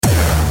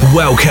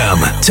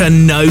Welcome to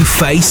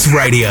NoFace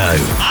Radio.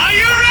 Are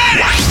you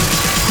ready?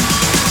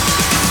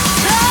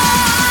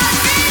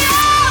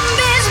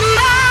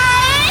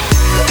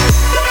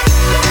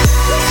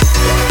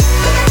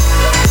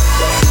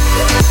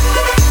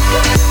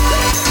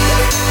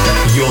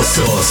 Your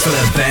source for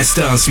the best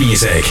dance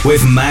music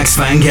with Max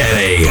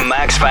Vangeli.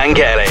 Max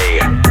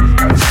Vangeli.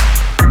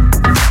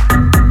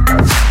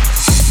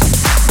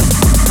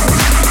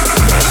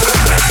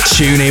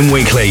 Tune in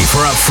weekly for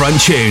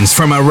upfront tunes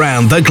from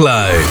around the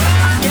globe.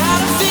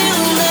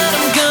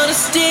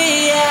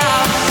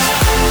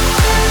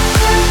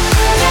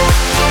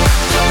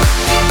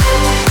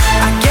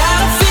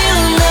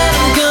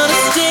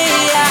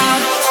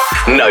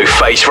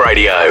 NoFace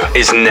Radio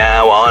is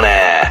now on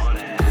air.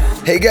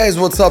 Hey guys,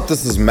 what's up?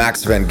 This is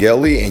Max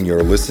Vangeli and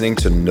you're listening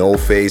to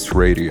NoFace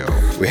Radio.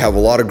 We have a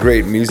lot of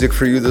great music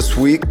for you this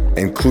week,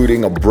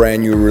 including a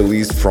brand new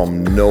release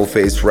from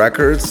NoFace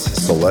Records,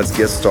 so let's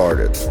get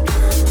started.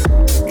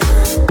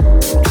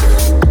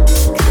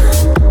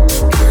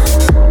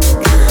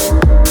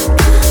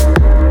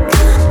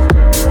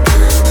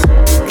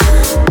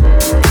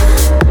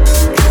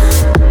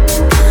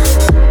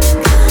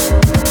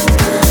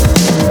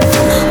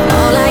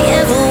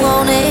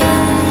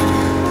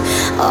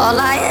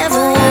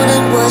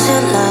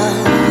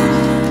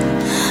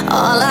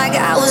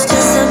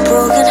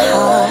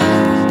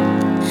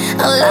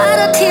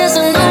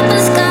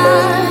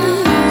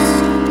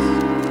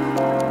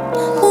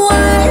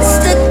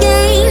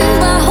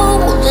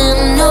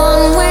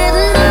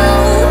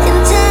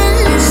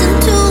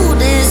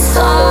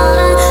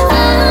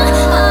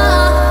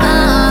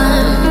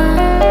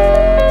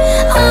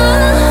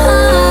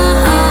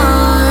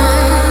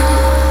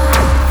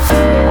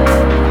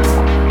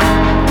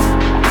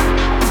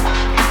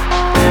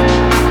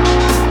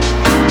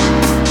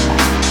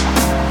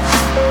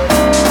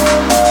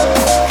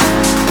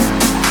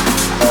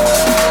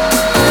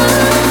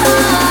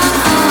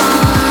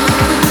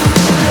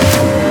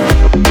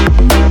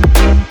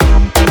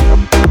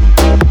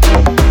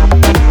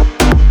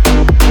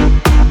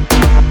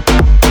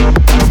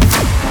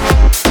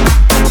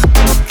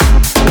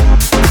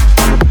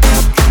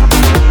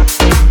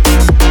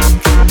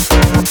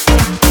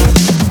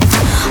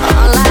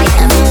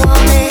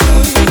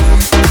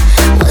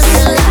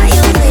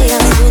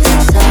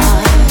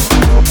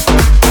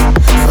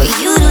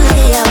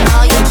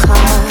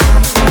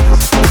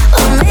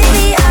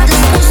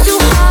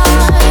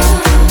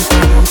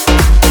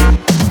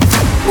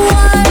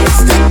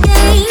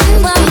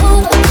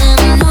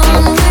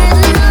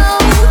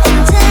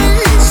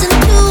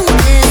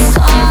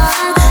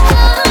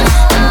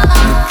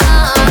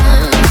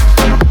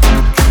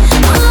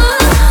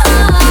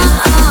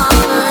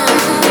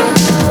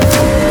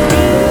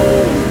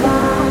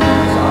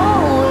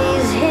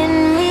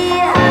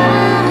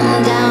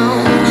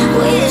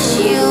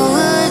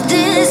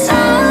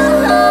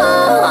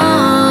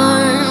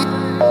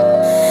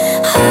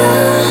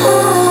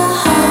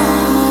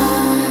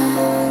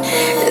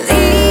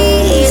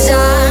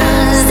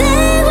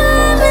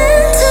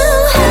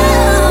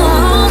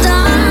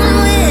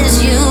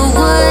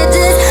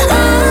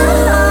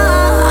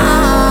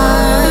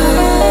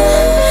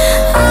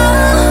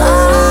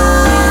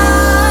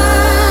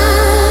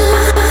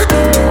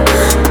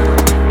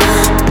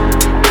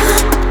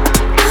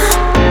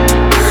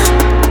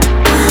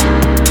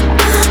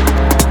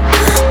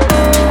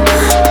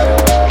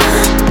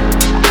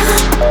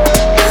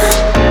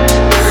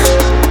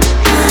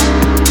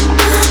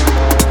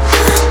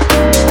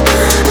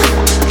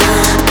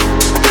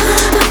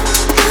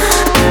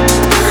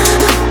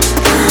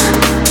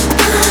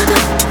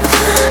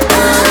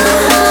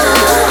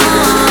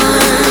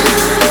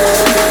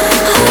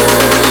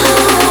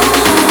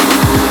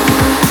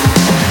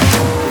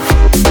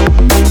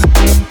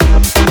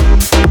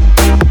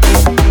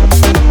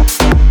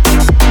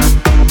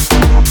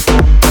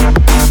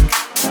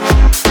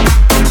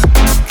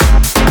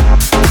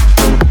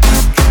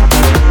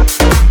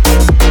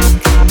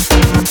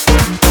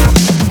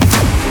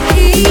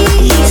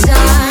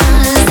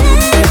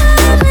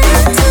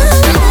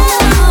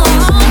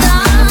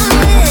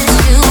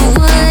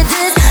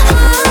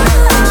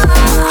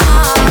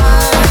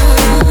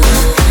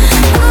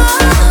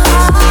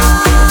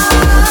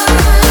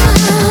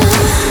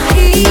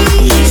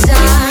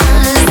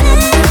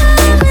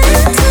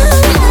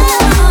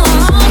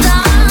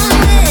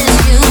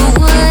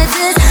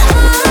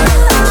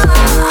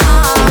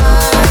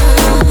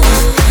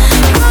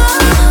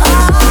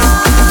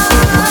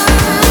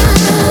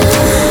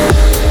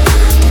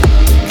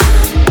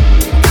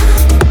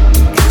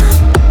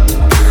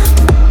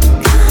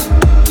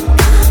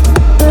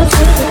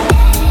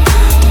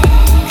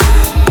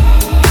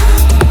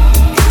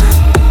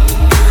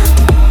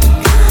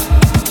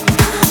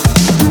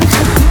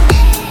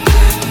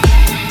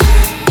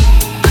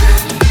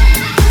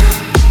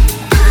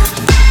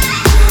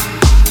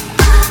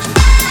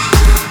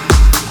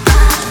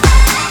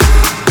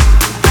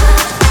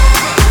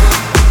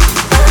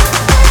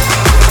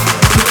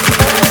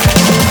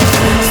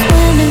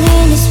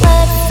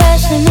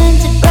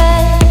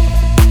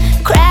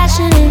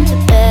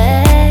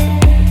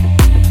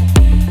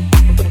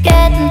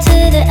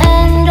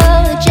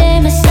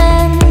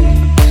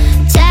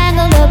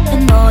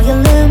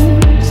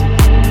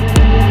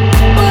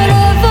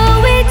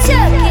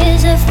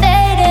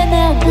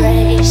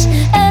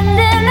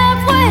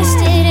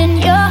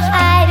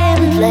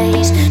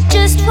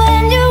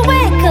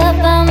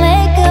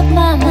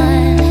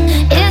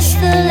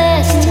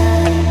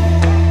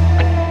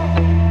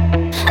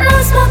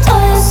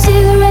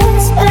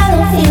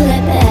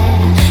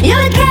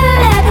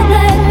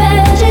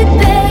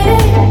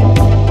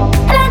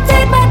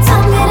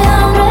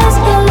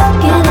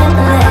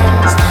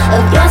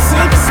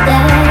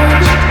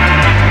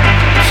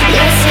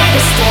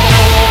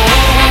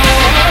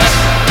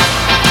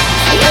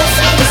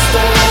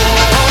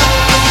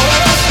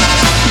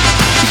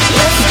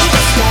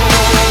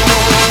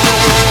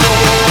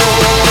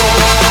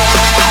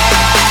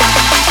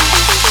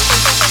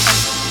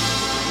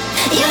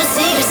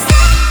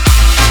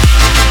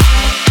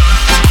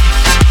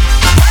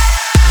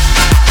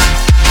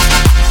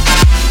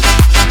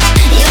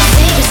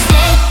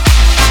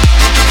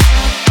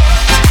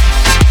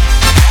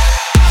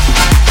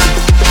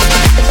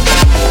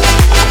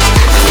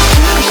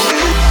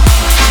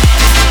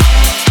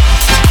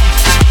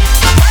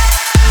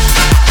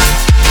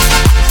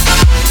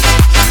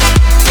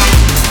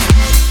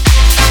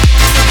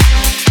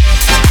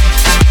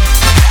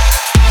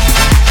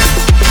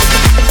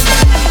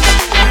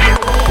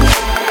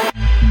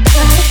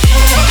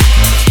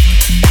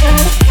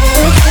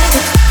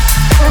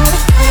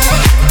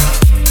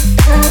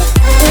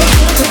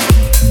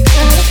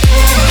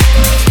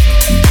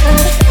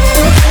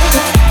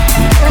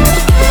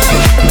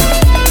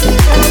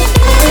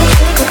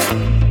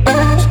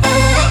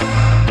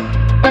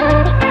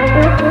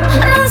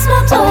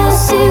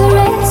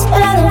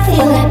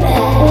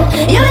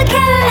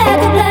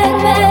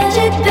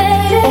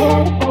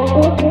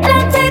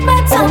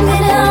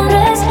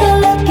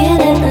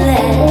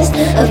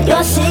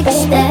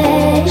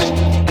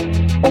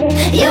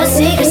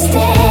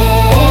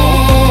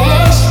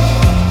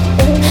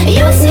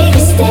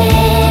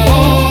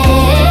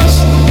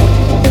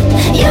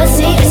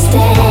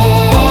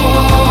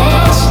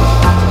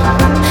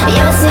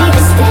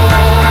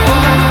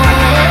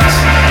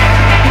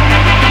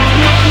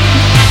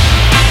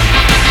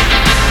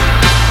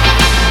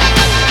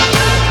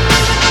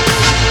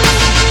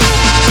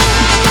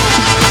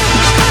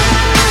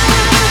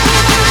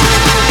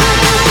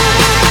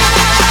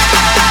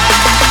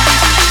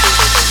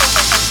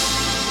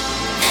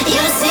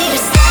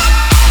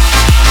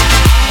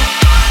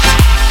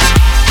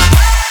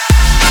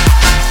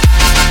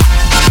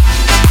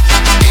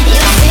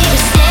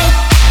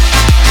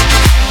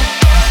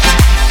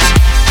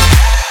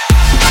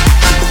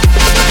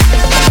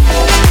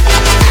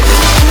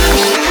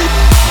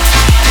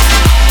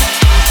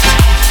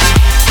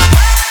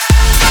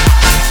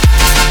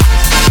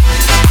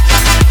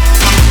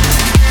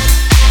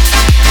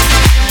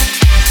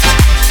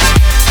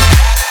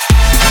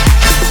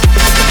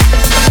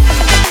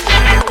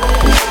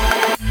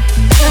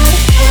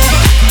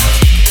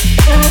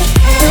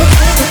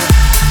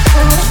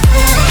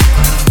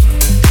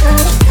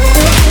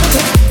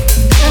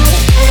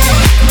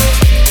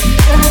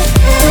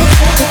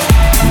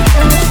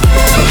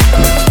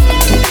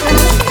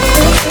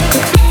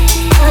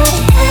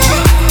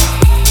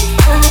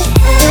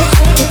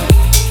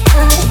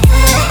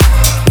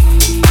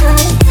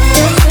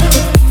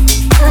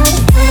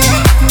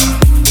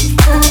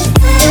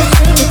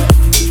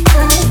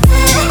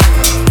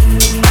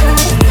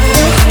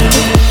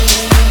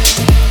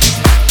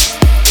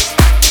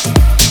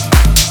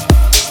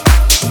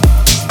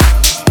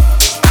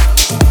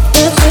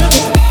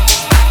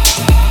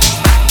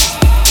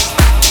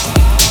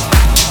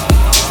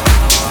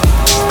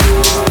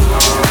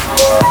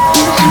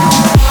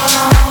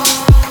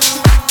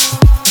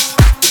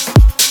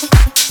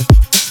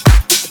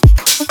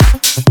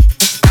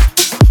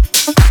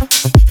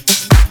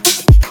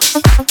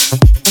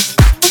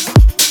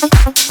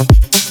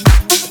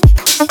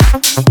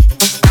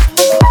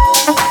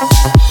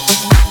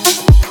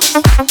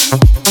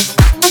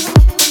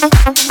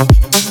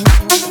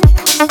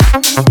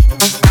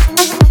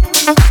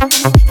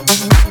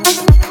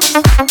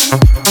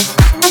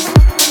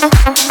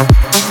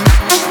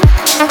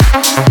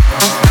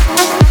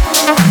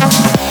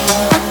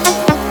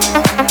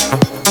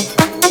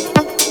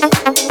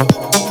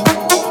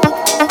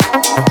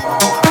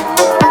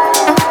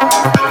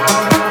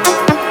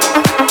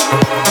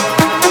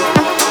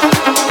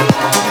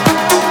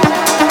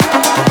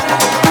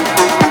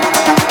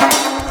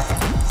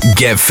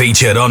 Get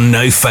featured on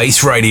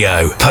NoFace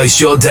Radio. Post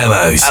your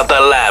demos at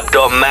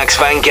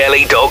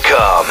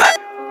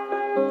thelab.maxvangeli.com.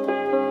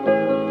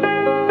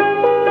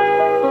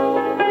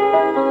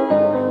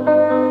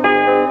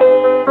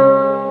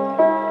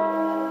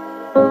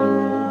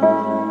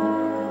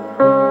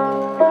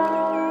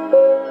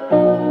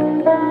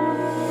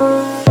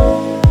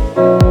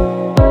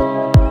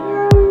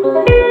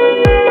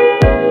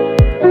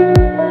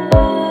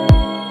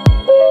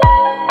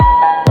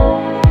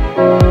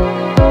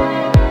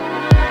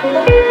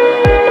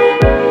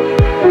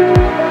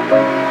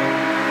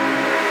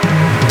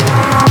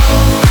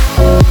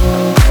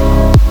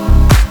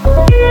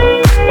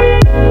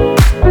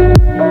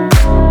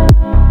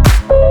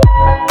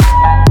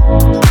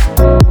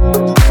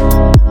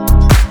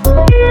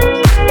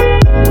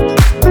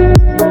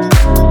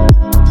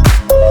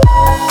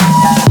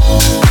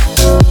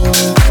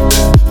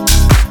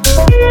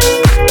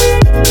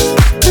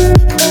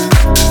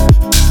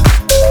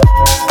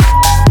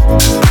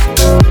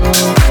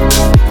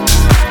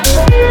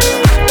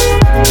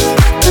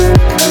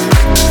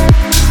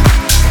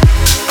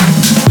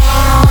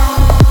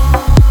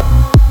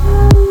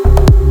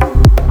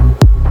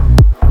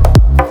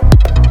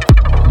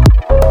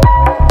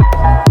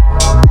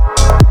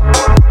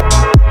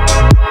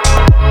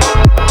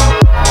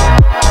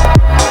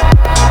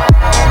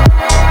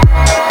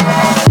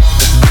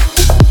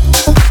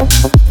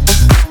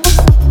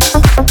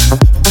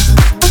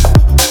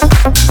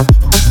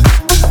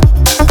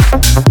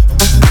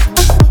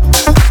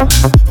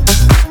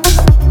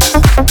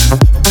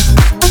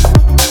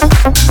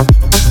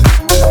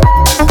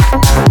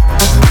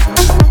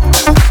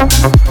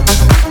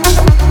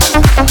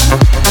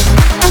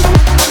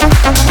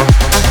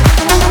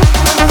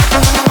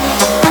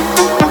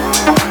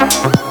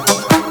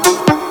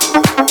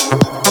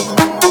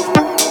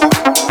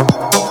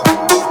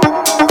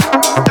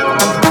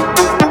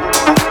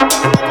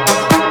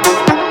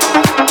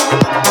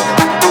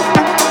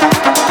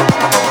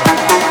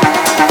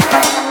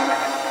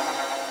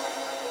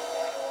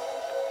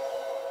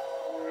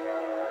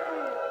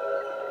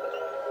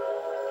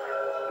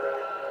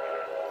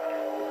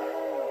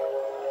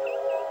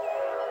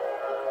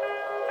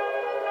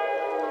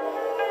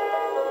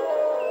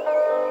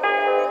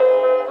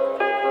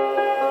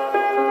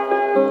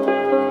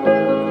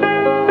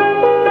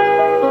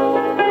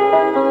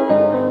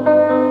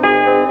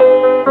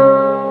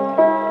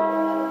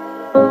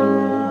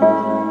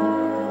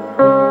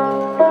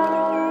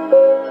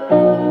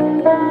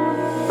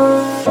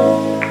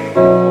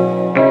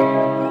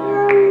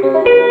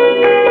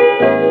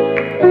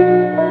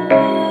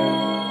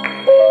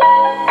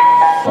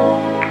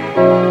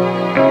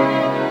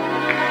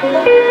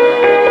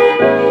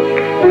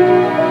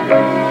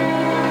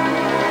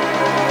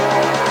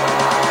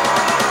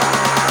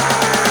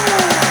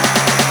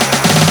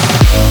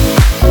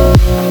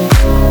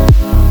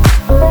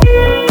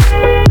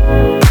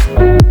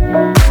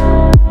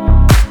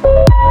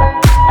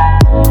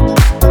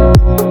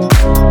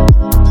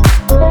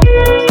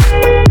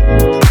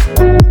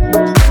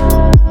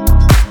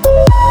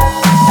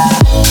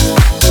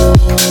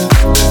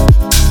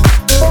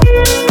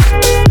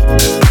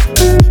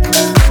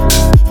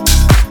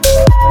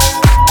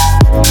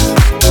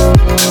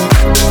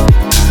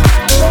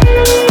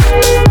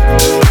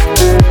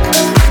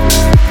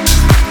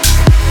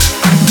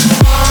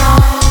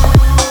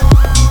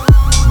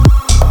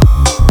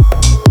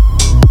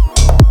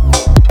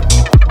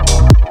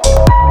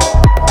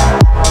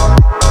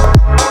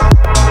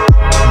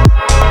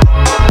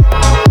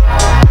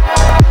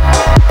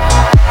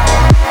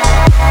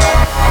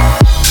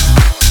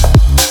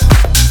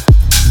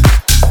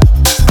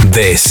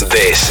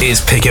 This is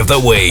Pick of the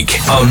Week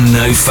on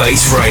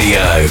NoFace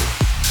Radio.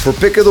 For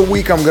Pick of the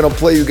Week, I'm gonna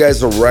play you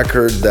guys a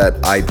record that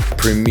I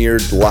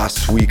premiered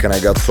last week and I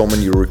got so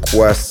many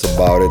requests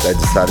about it, I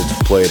decided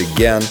to play it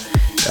again.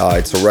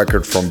 It's a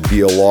record from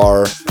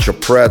BLR,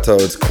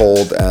 Chapretto it's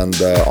called,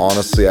 and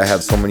honestly I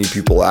had so many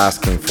people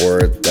asking for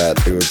it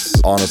that it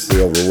was honestly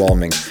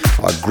overwhelming.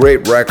 A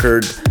great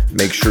record,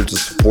 make sure to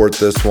support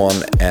this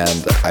one,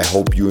 and I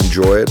hope you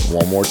enjoy it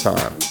one more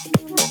time.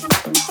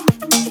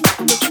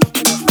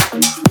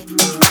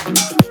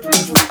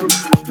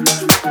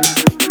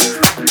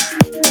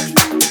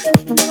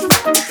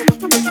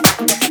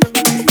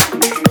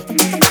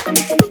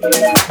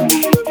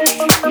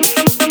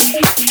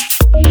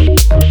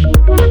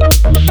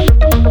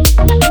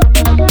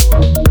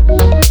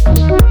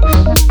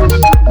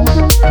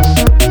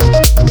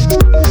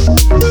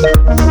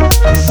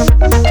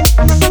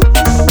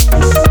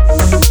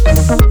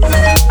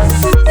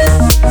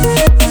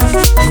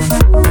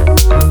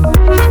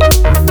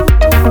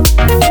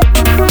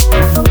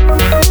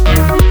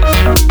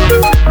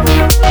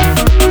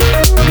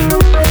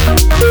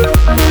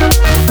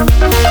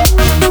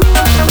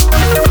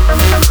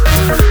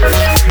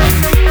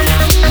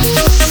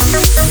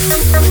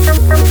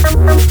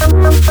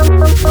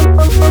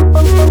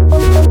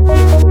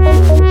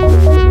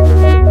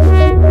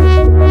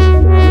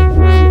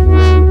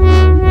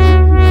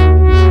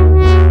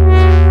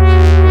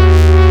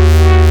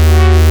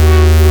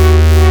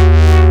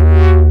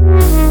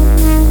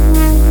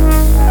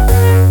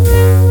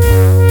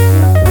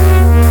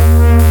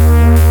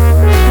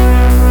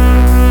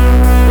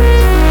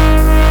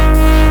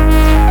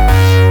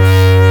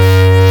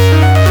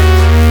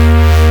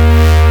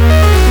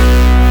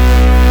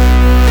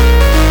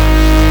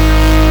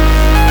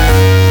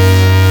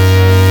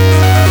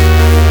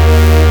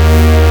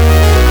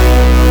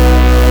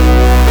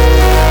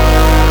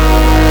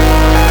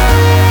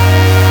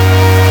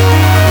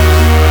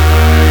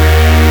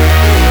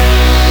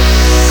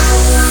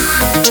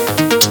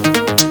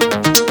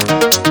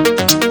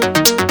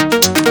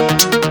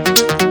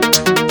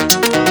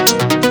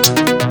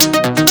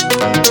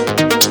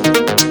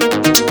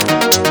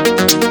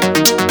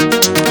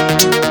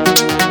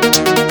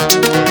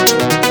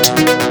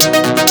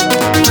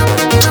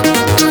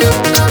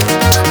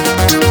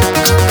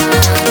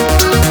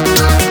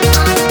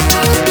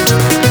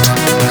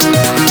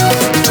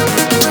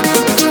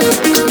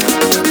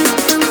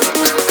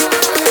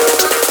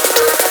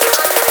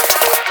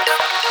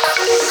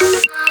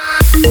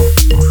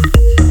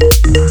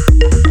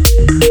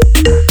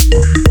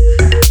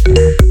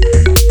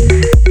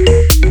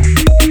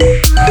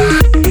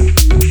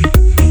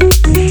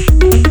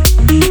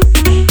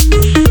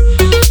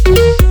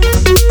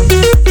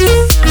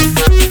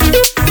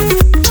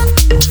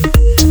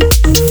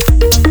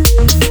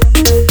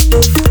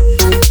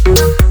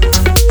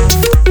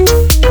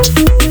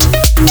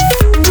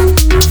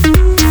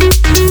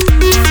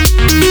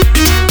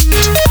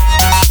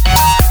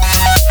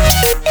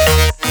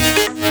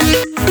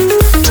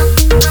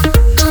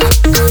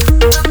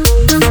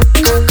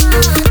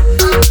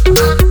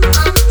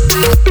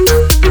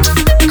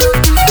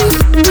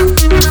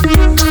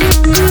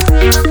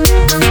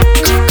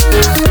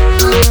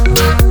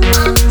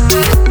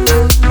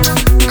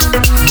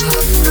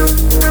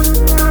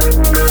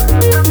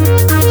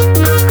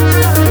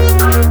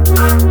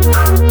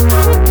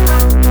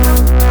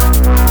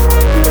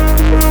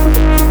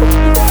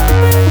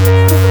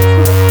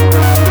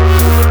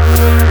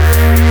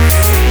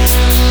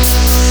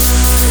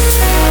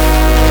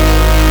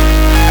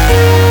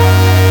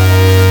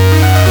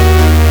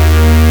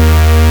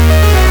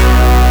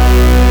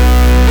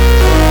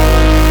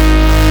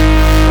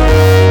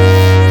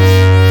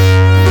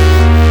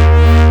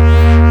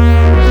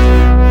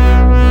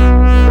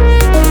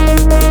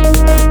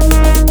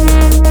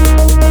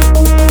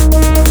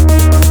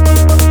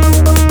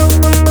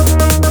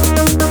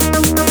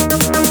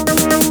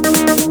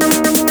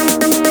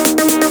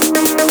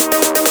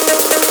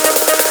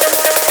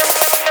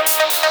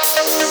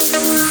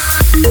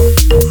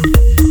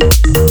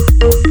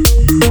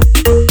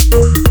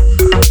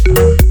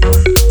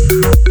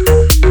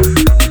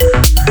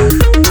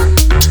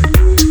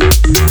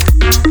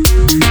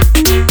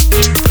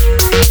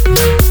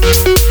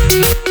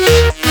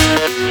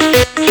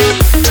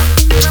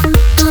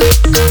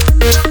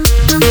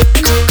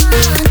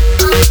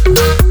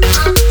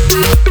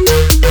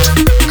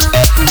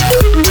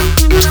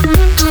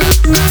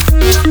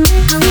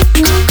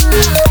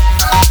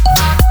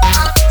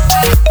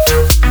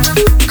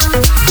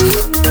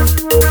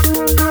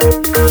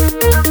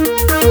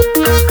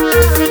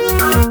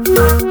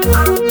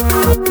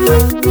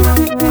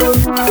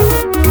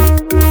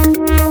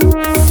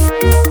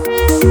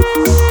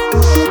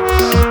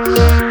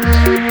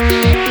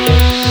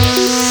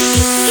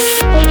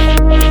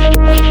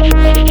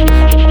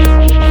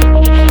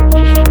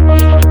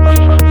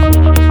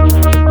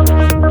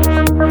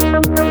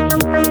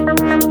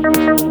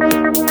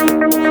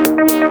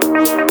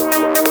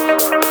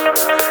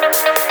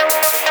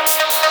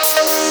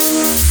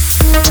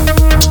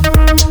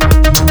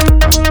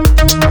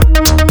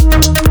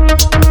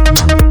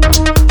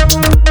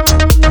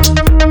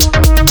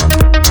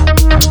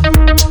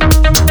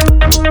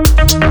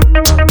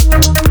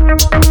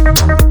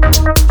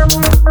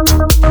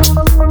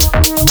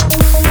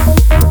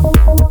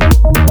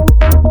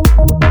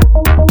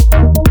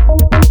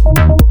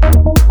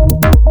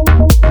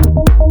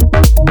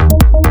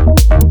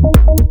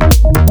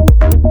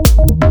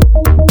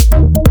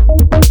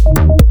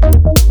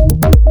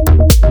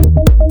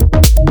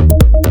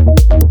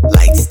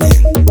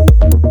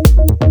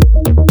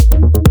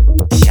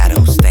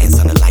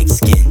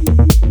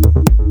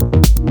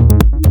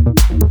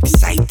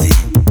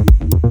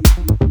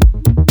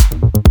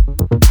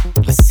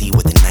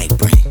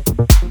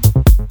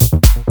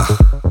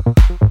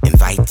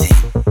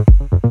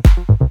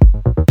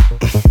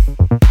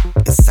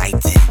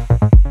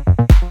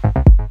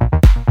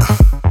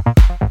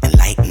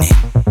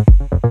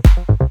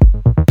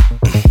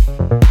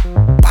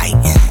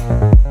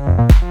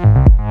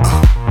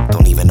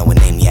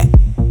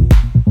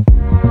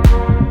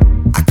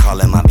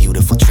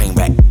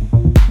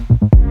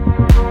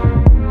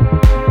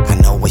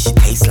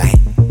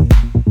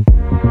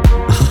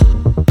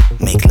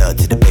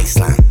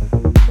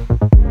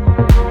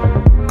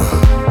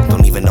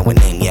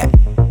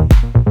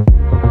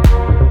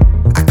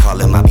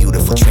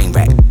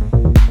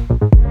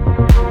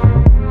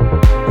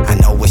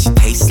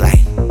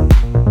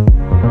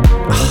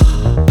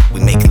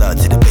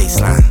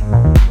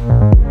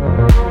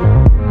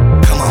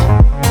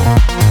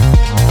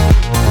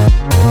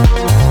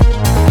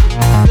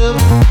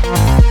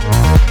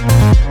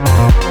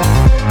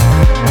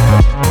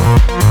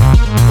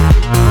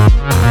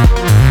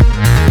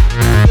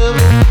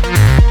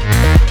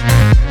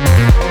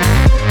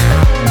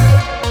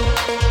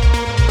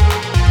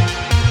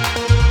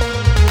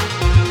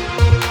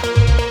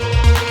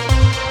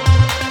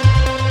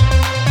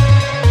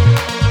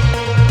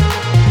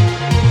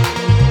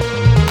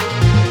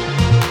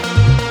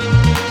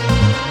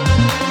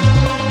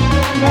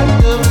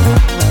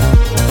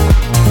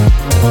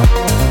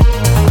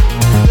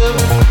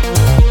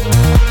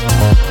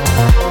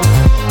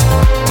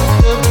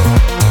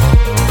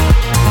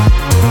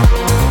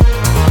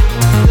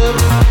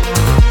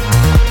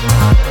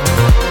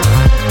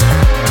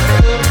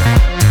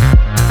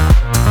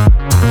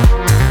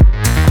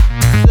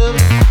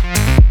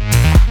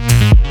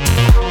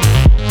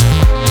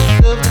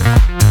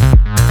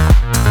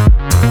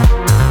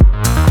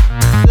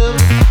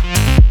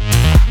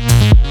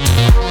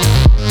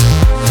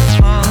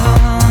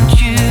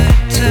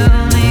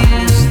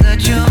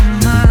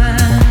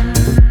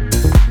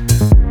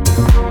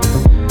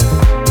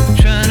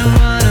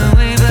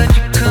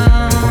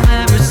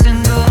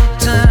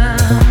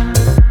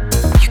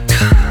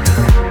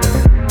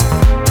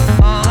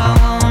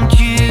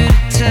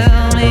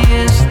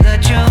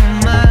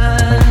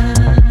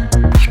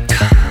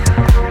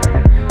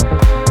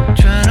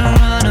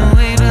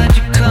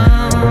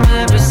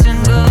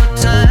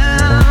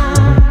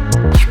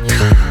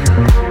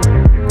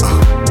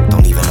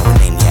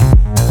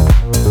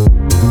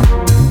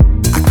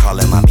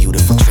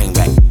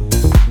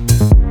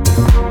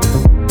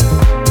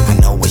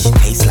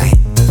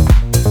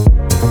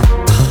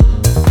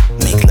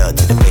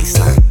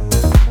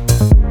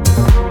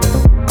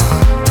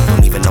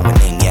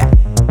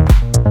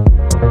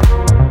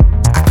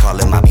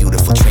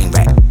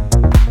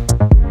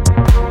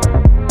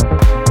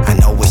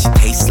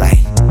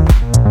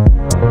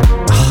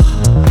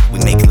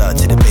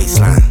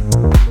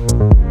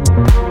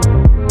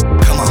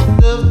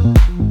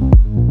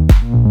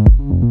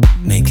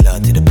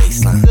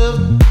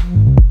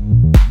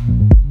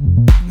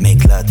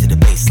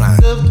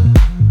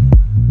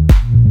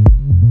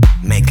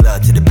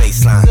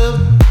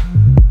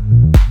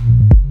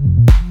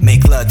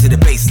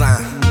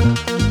 baseline.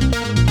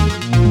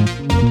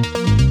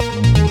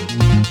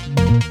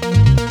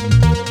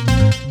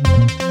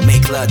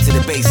 Make love to the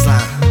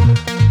baseline.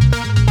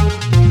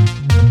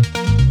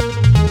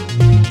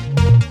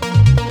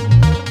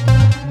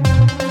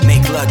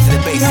 Make love to the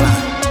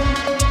baseline.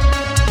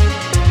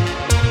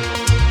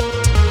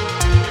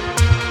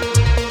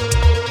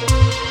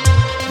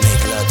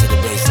 Make love to the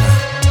baseline.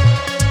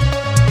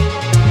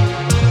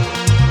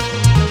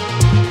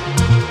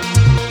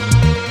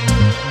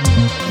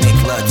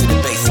 Make love to the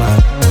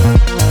baseline.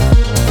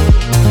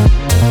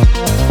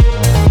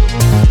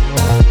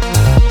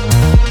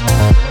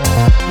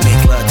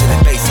 Make love to the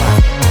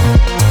baseline.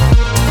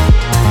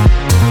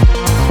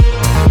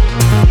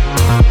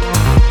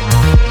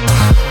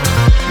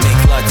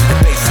 Make love to the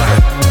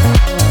baseline.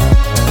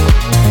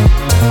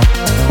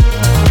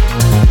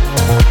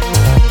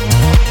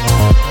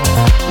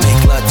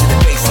 Make love to the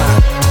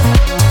baseline.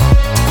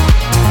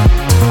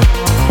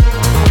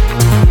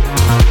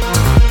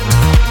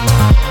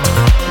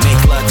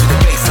 Make love to the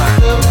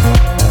baseline.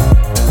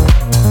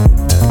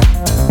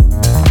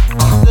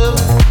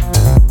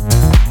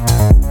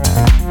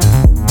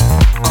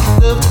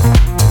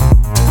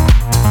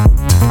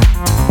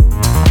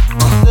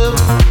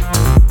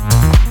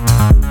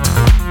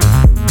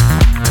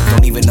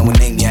 Don't even know her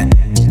name yet.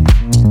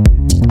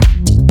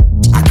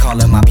 I call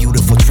her my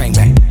beautiful train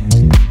wreck.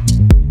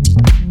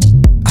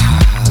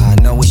 I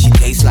know what she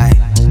tastes like.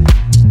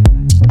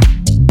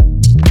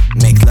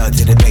 Make love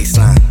to the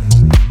baseline.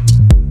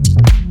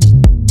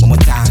 One more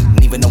time,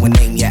 don't even know her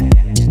name yet.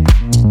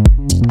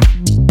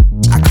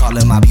 I call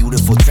her my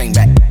beautiful train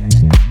wreck.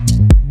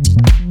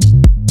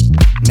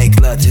 Make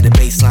love to the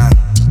baseline.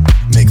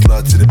 Make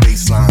love to the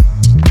baseline.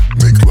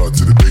 Make love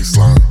to the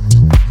baseline.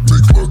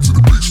 Make love to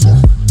the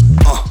baseline.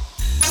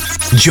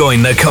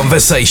 Join the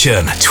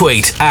conversation.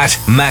 Tweet at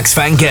Max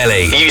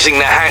Vangeli using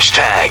the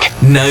hashtag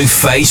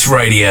NoFace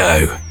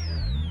Radio.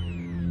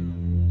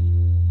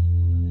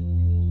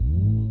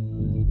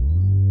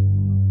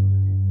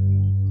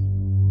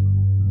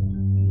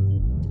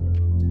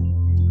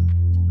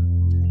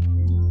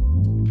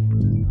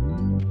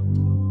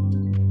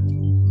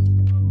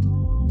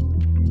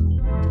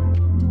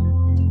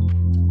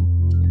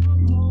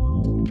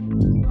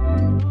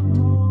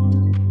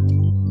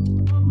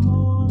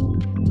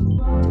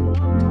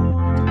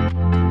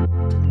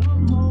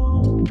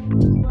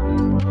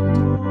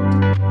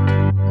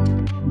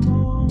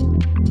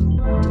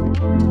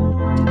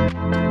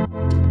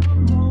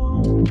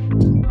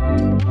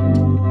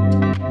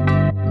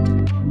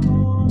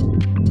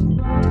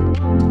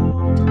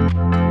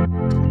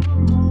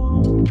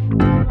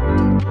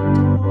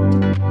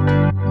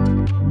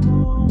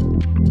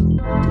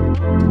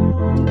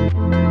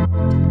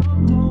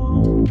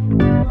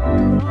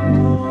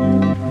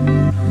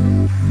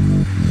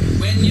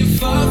 When you're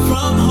far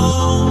from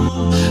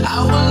home,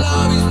 I will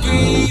always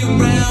be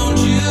around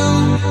you.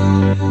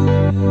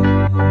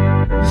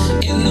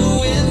 In the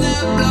wind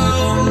that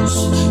blows,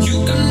 you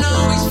can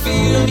always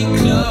feel me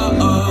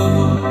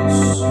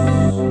close.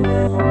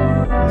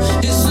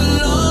 It's a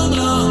long,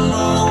 long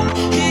road.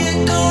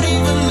 It don't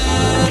even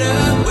matter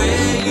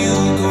where you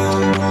go.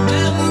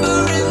 Remember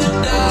in the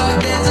dark,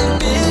 there's a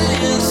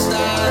billion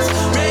stars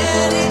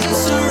ready to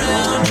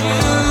surround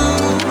you.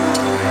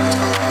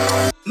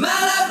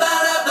 Mala,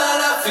 bala,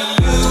 bala, for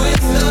you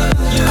it's the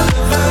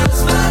universe.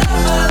 Mala,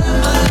 bala,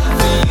 bala,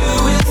 for you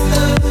it's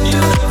the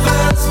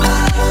universe.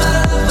 Mala,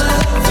 bala, bala,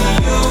 for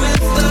you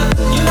it's the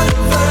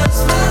universe.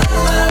 Mala,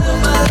 bala,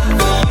 bala,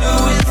 for you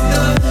it's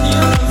the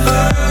universe.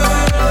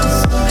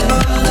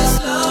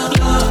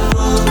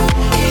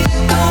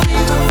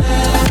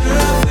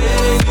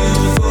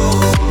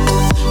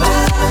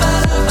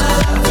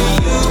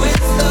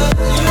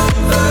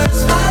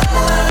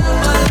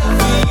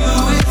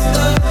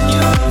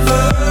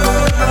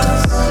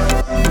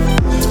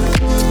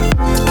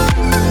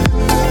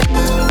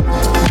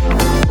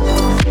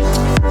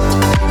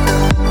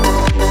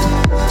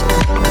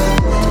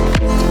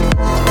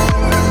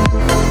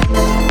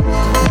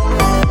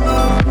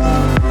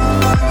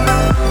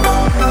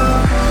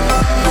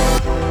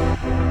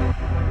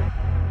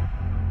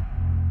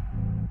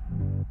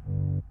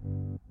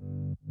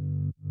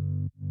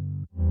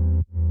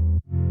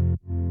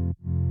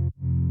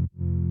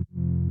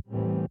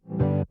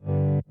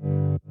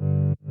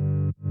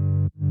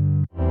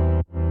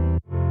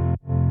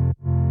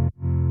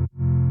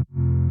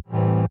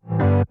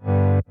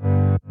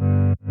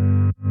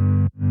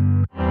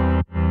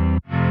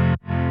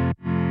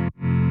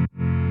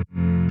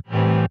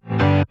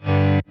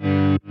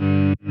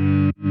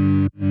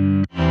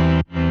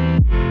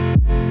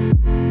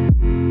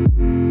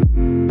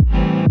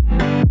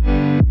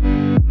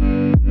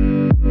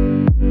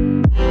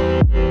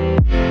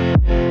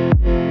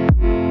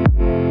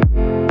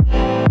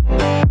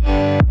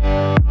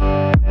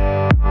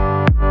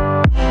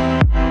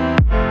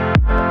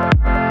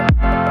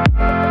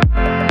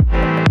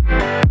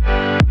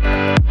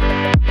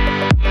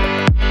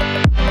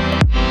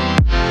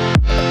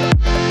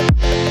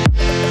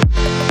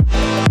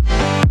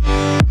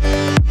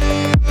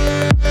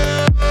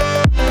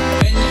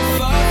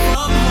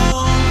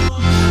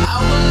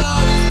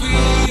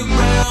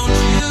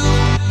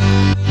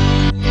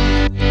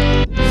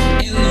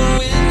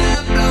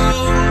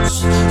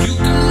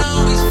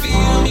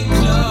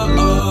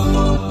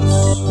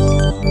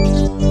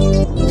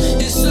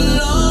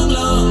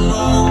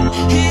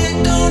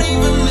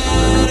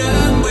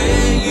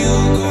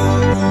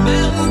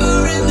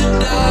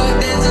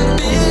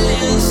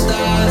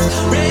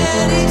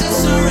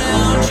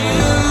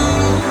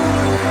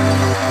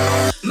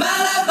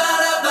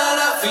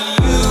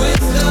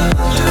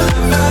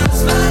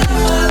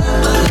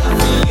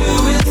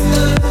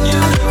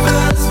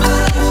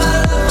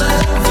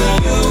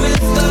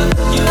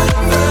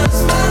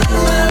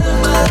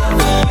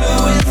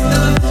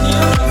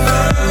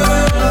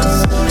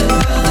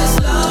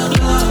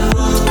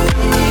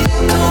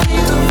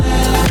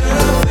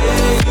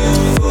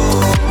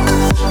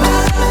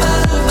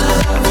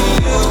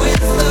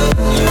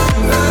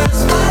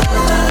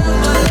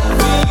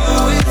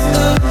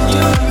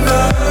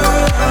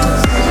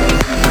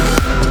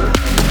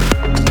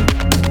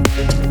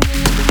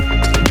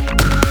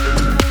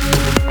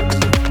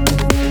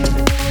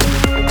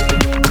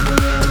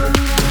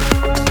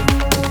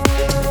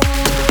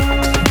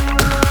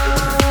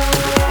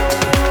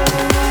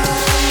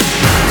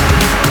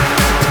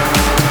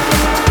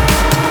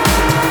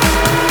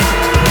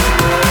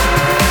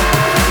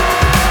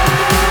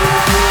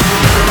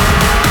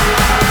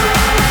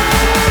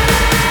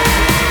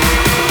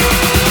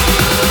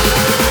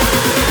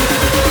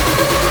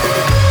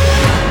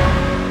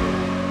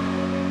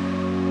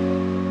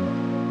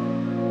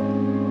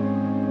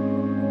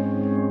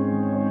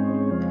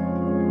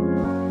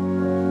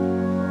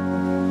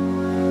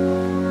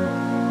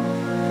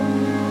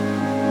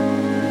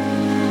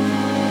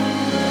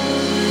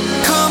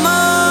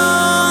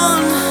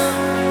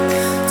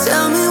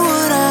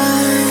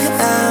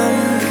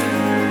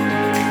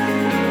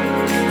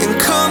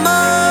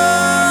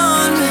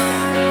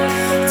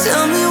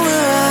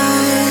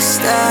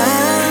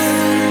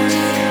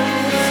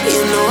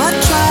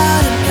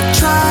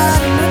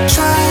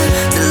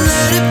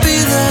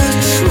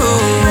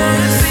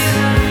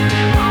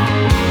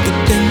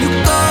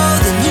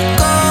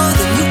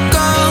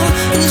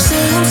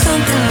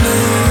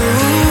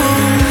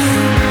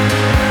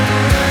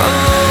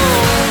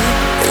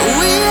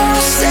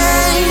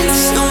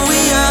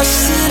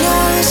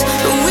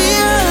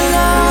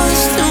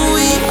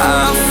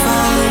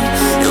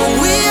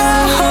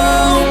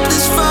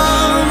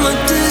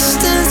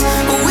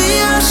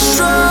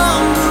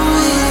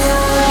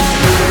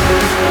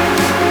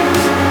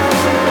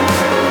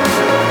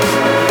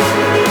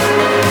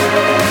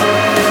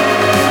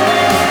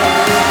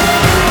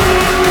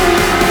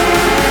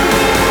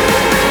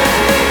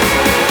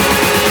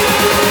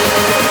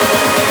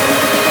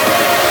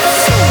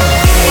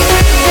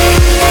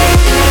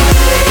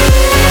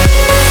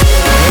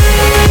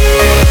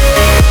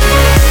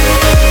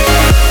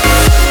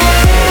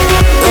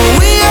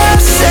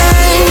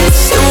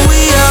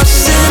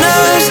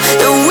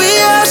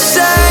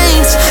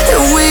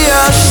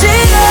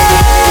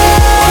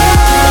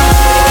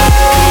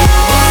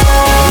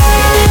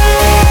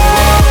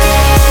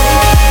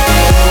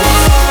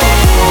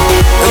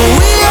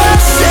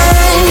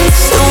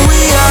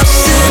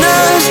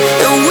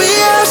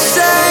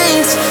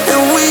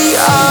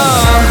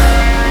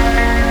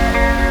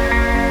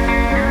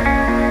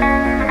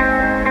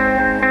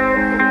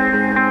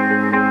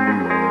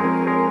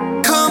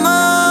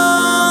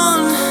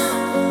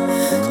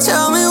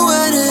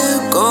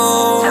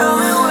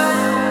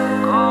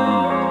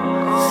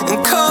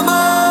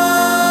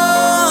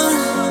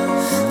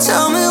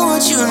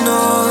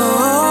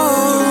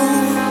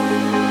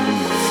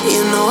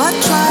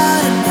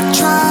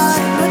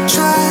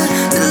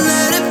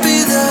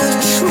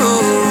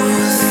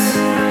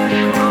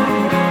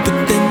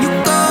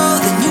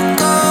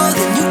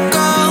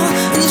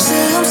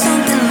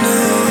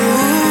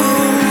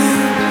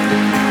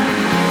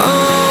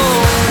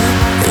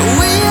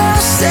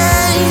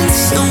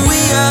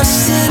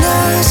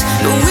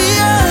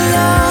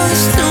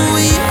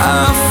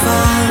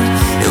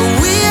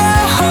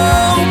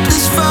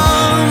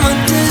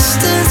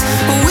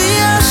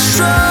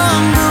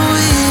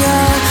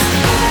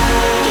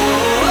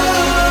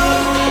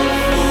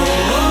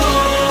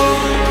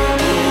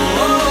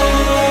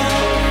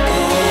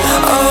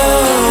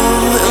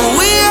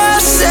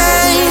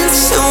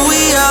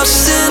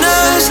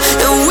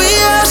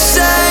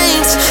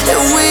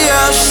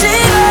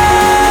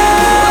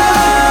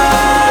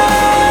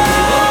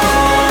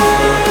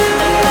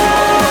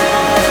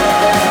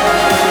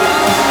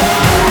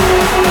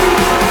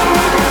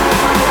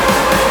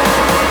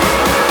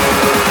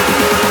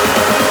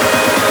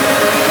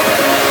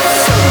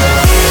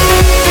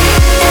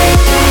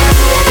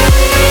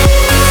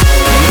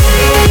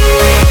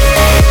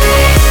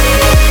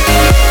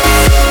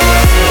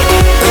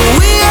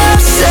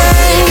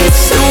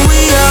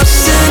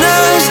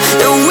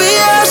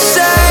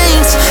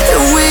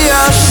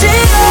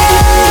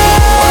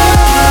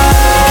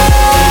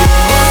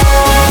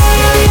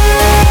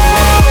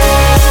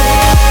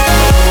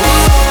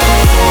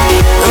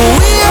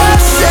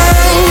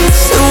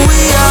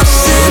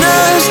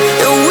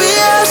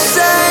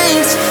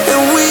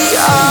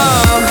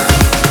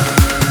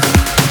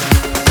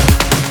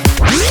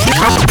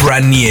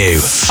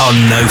 on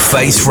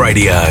NoFace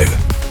Radio.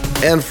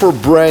 And for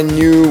brand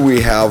new,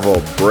 we have a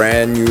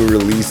brand new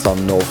release on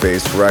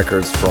NoFace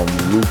Records from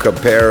Luca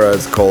Pera.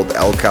 It's called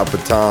El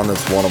Capitan.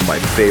 It's one of my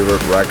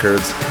favorite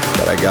records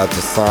that I got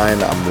to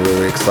sign. I'm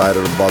really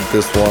excited about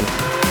this one.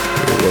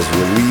 It was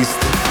released.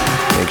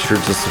 Make sure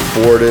to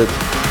support it.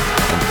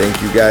 And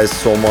thank you guys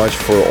so much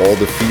for all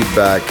the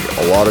feedback.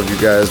 A lot of you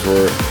guys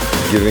were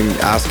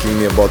asking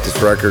me about this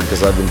record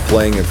because I've been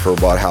playing it for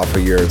about half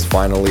a year. It's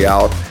finally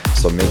out,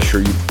 so make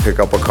sure you pick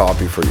up a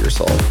copy for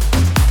yourself.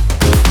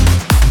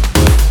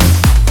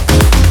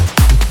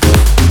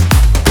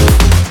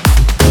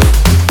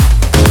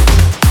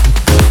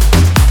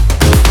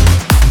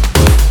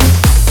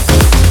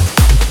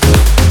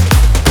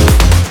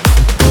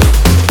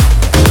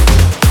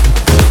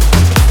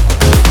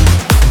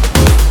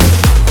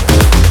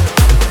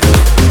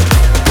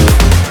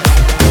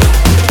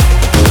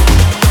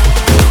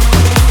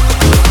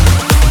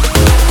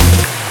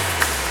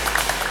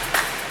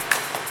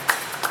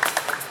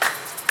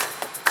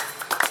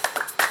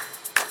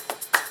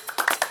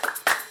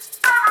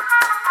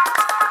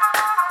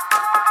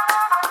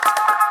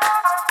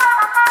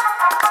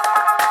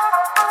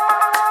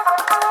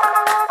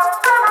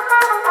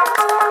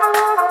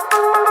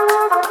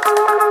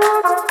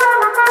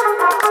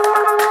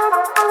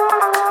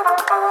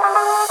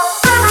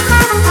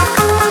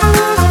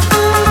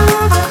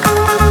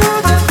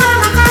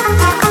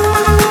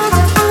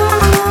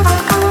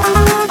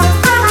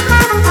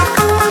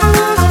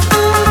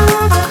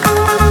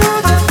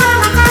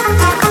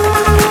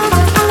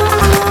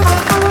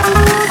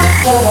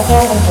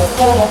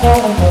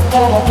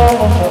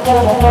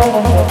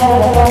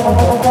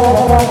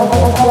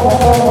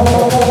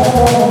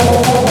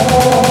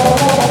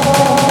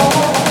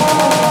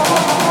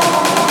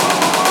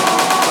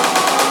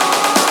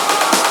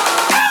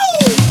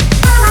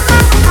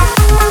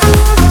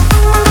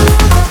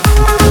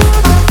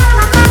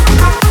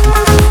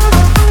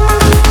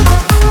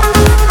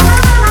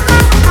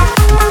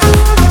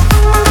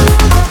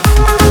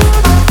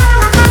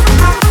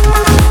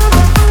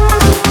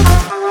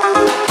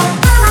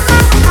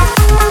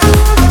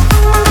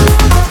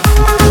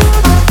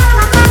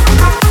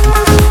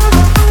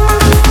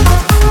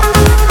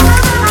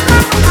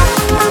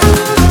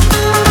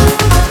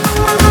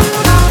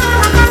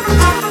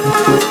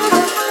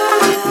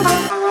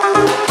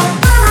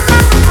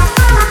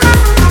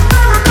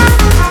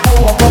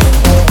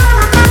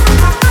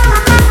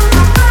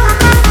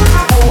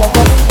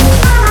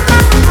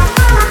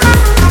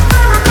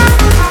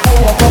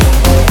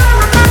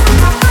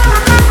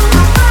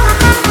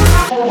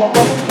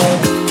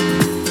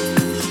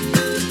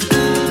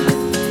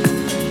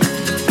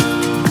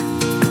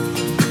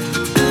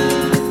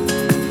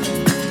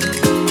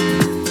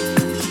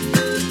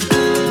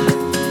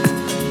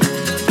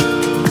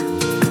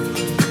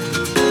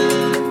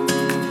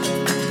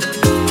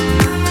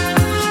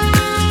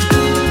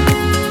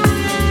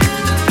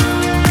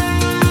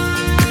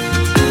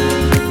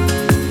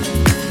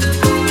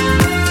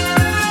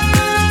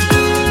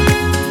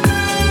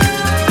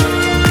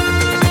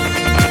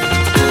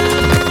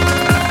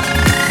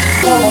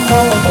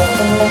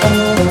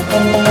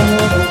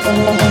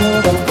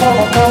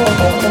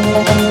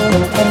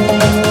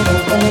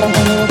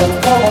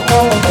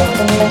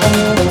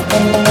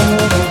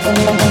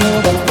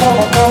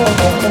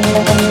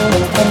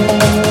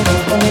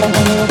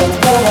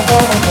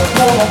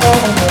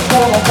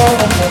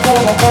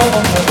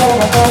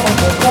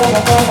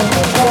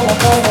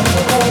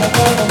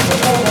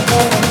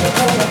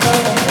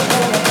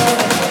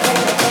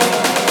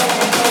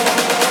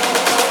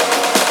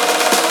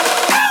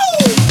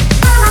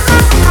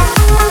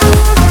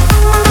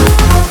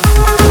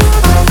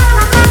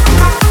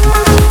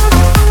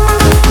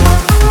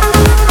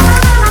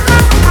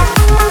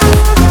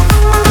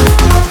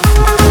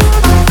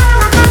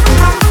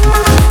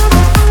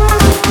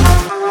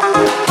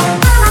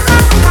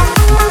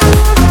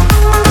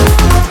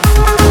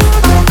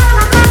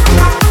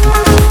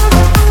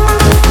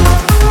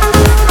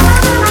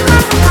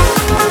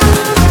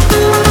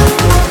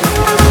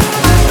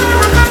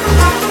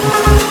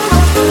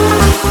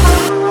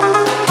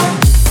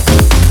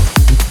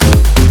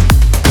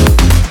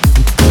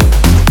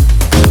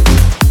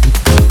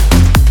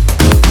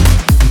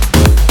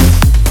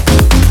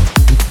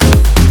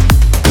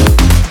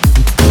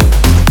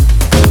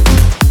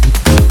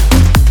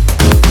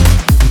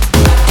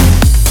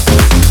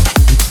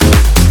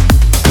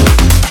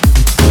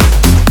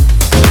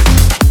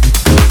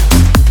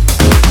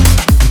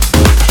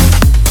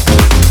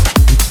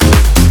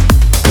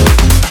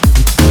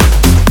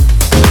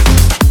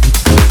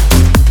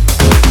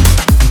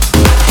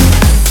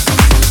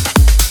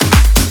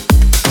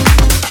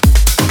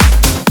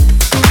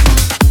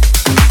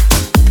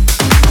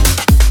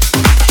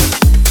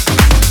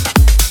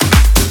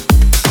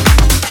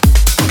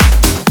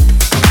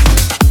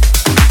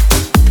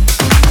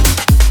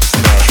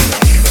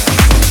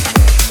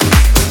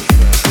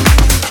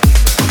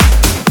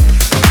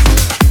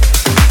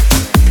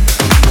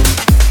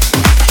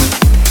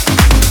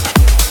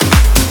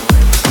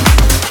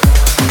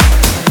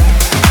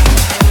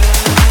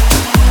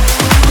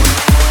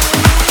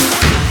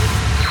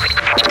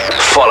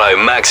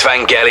 Max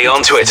Vangeli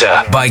on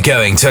Twitter by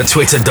going to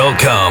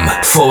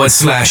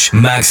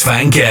twitter.com/Max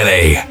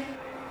Vangeli.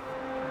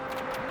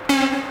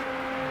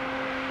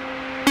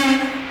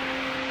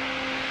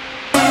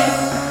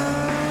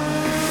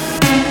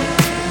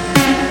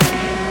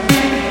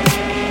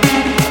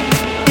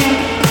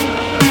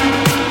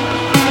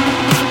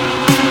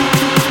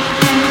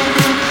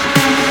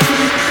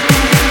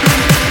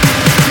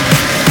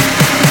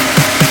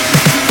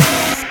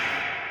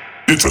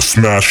 It's a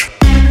smash.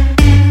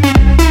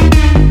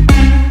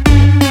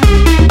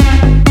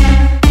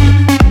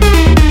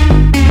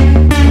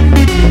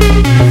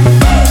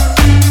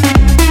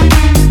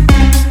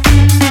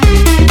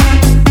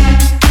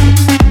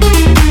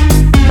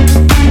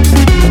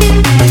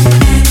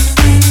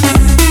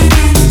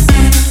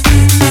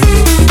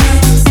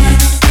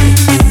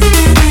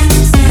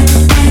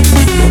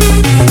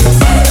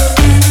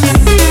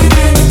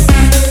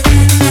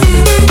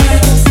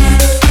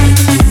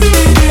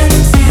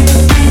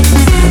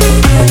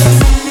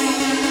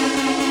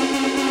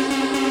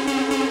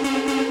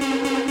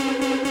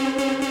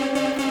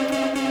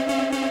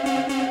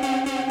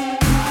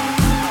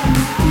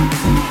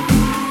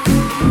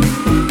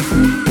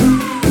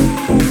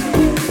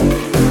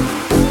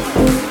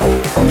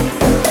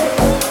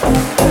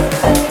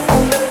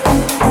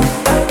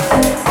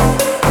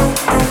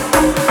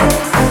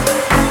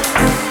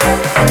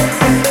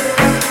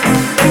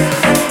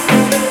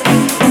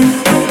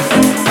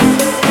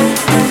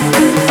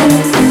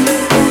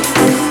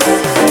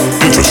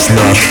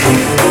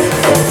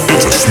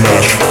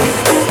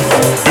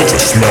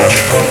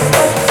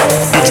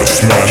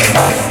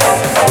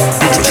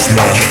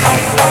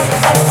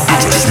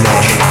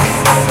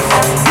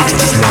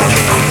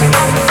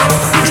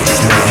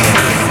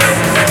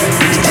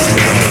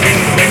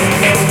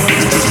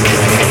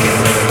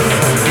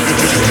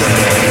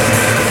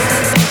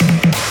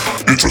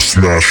 It's a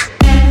smash.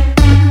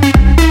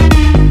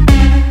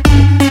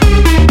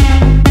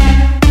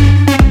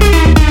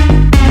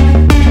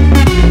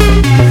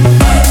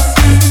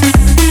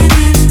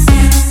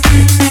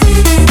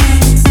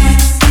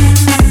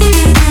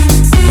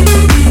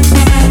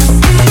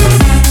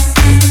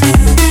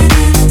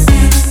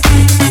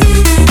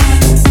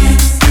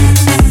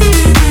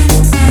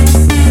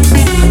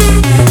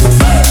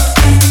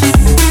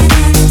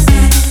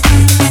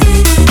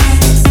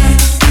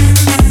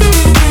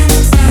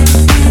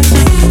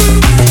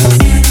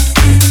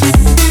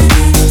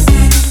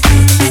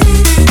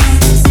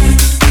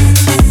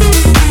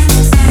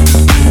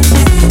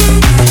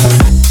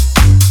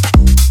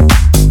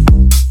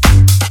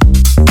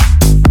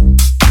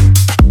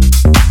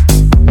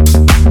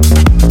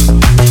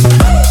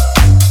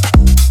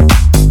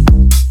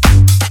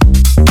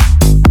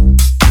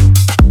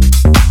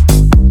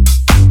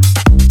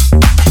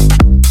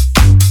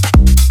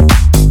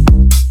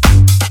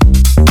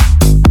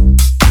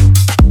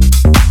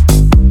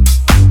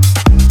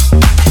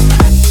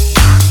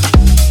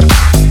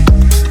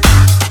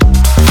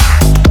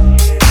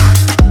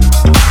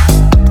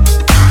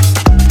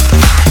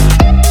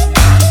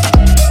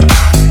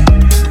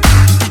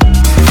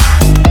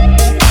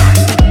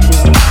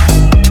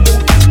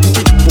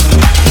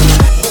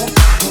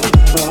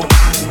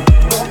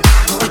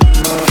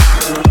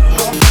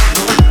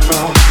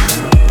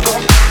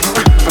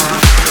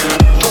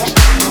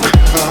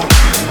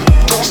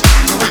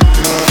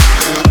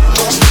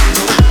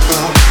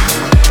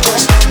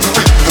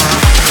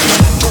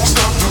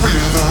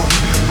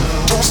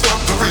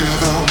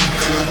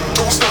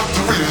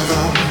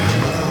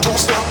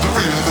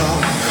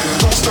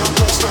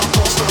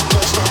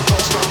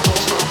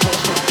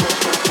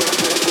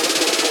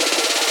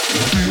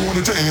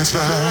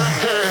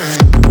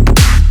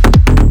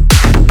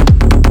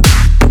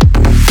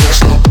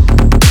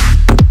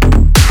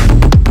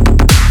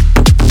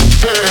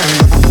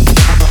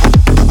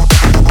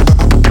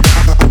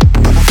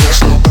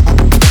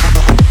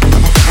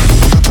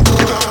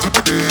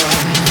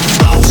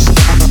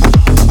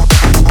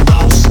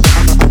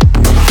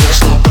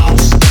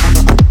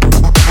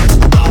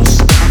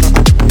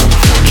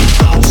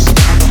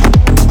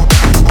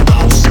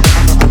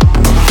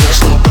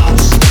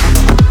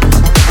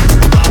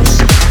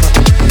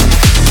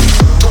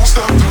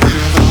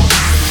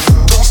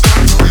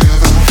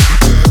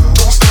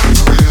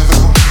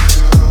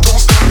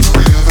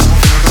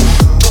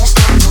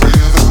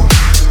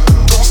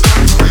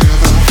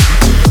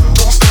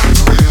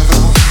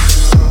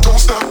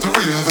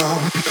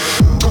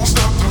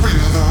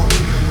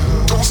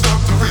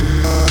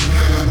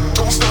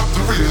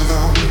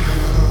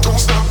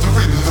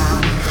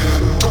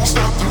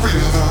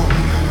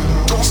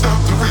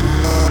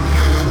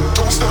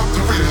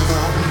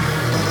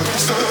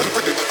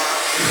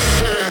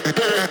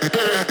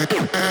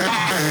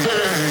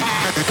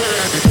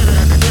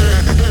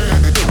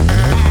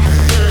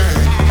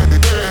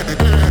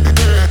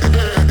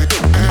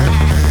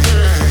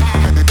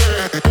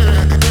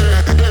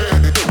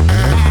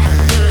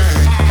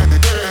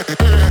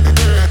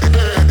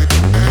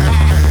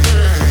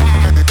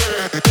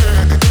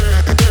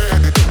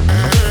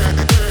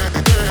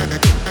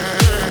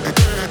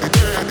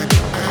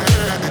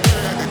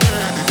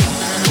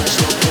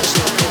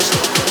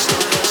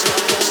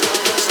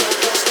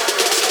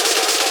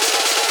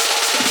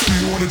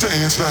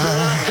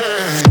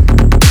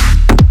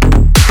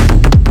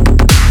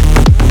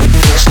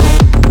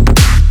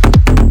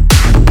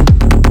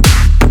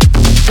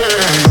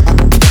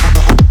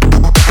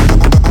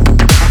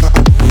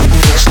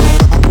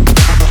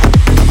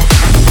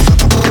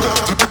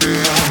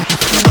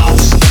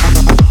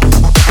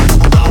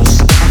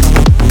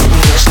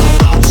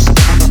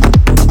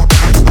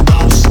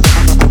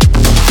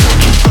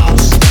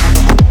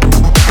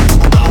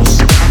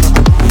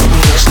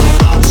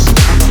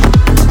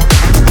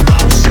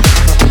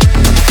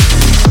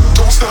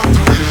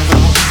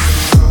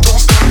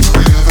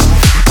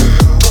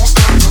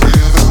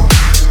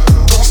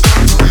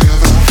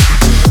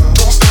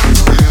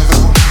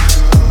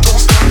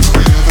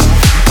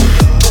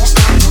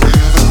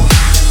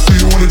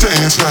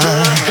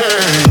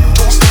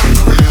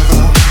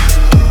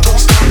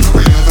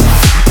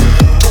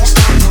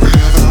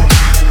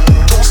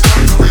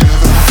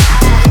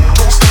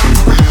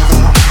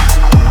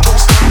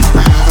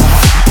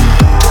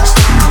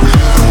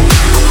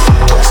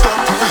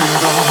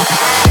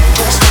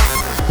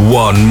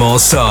 one more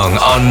song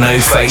on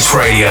NoFace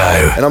Radio.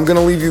 And I'm gonna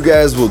leave you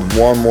guys with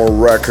one more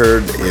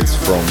record. It's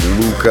from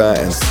Luca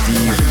and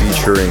Steve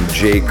featuring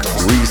Jake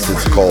Reese.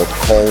 It's called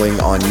Calling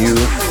on You.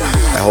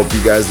 I hope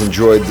you guys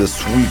enjoyed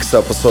this week's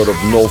episode of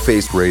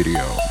NoFace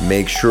Radio.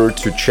 Make sure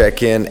to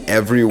check in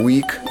every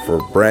week for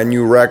brand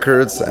new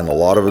records and a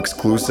lot of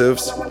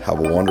exclusives. Have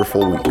a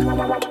wonderful week.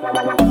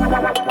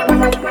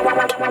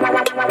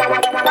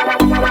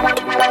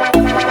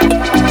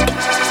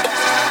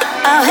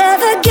 I'll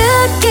have a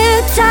good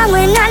time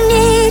when I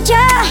need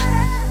ya,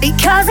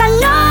 because I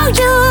know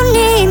you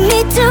need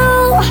me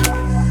too.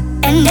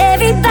 And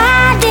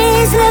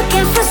everybody's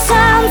looking for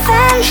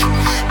something,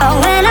 but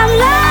when I'm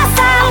lost,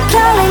 I'm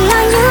calling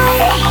on you,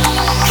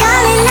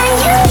 calling on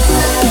you.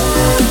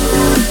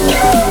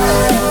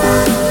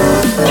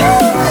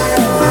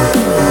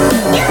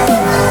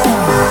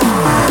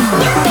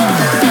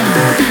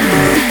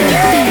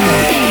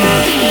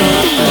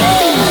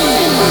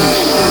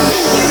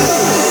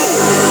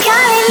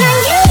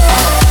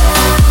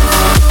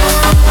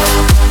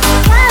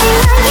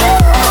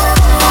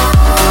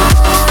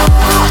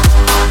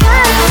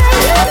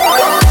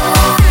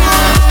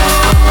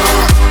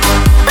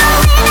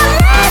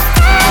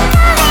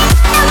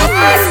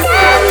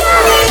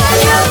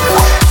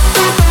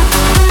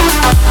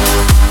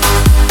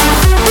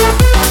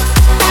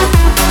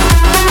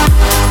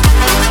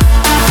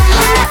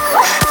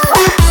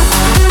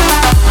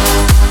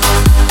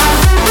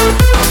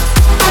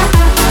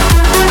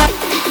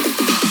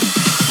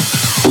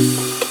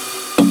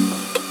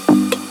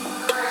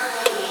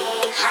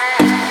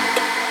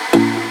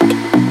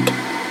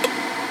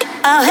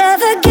 I'll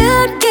have a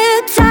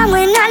good time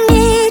when I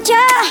need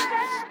ya,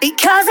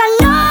 because I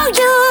know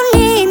you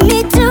need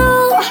me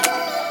too.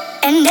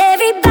 And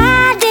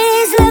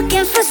everybody's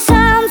looking for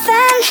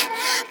something,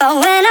 but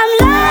when I'm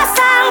lost,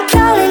 I'm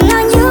calling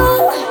on you.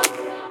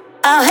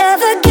 I'll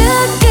have a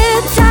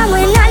good time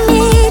when I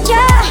need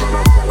ya,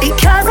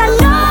 because I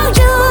know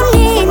you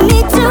need me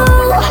too.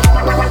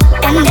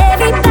 And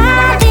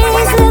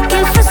everybody's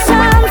looking for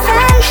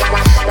something,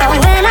 but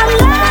when I'm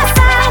lost,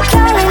 I'm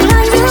calling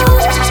on you.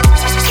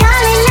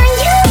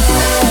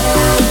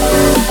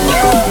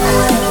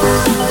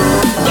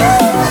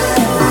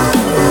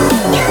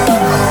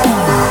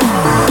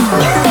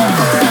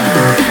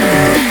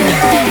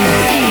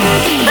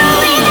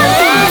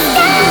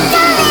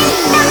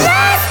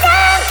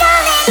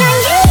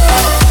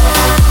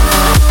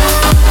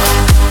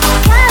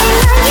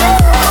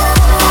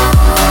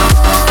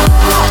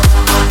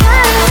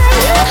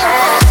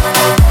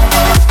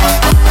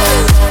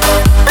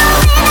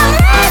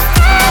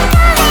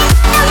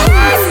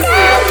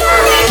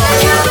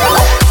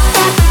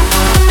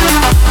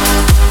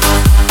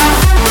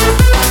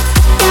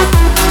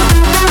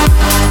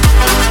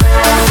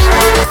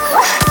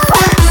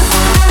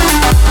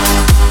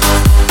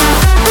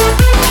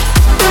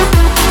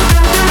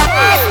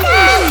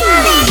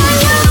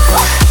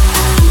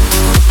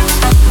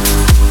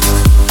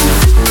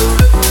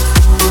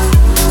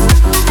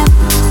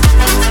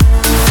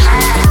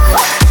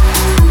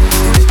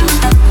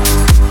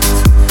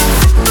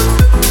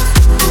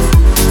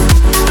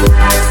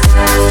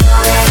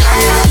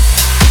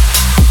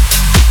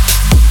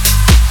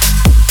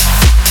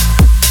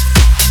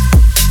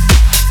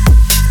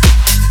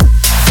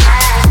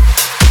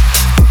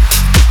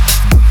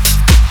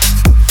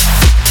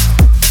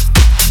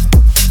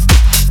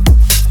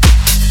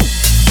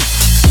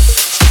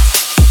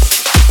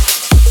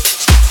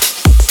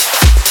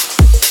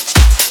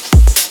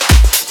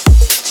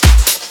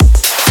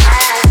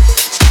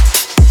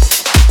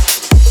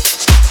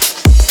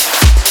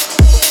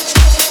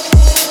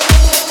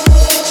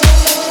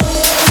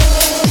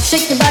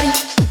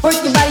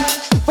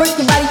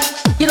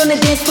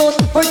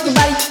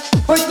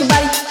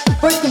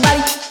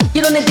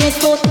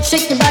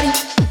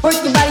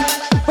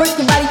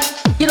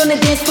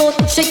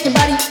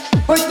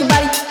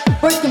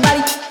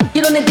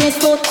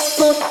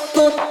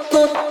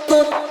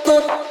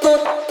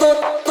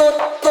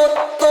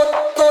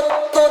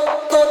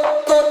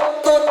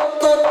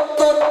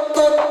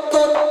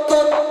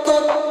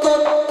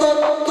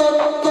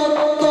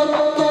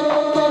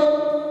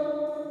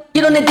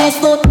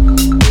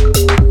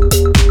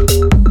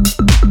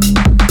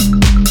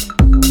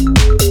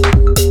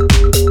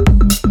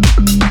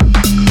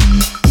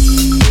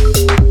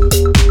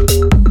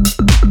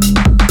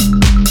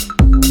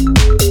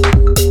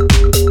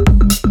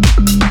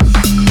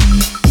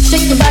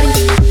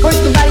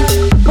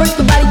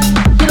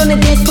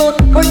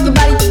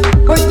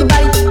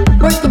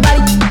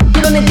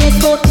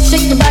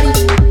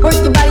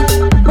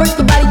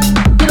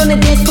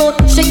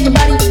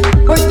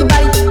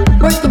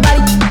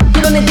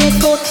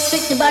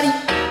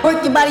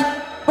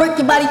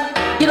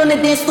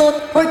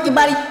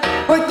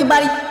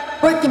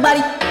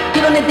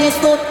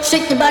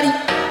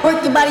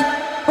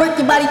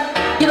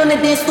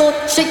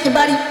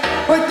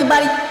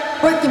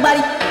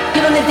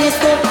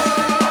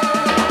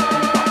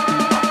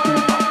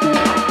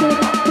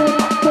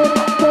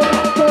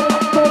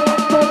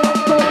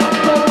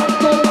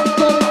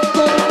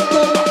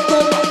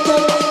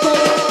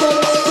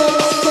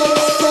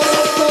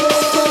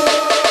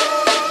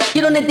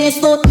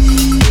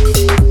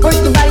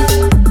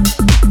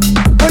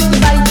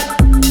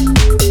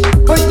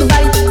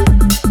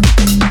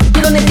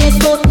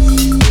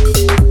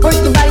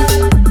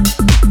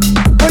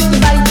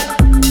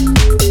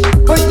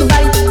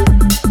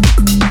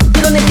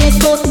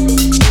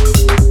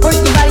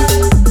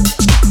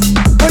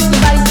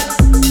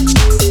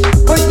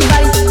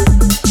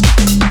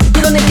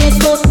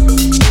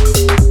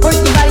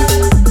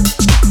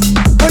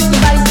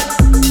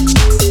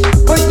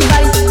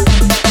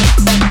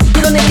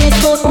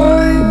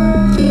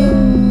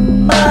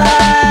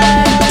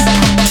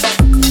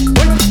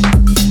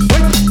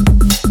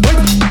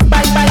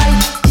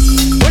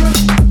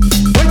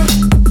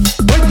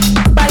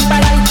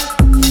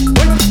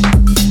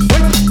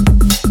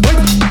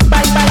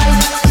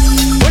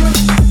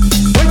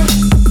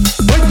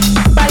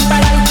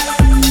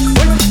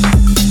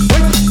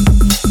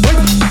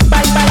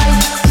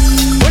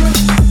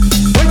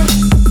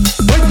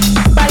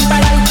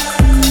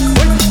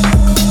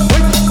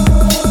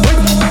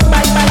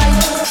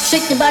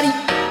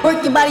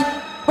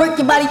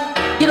 your body,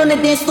 get on the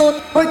dance floor,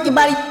 work your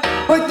body,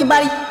 work your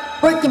body,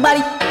 work your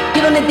body,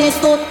 get on the dance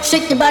floor,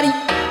 shake your body,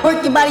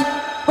 work your body,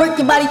 work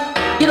your body,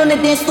 get on the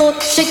dance floor,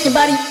 shake your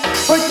body,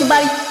 work your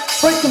body,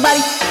 work your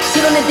body,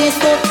 get on the dance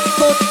floor,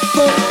 floor,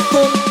 floor,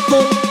 floor,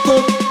 floor,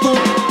 floor, floor,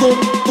 floor, floor,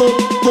 floor,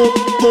 floor,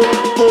 floor,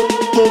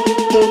 floor, floor,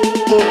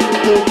 floor,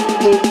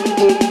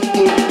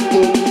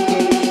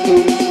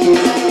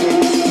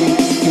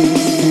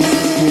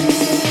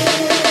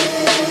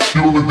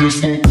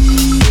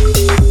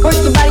 work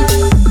your body,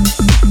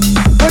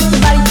 work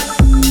your body,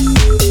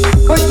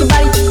 work your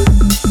body,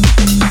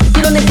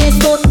 get on the dance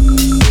floor,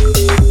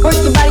 work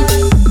your body,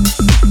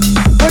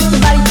 work your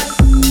body,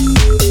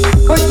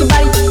 work your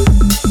body,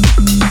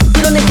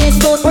 get on the dance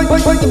floor, work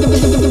your body,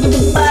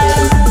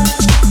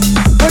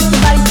 work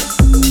your body,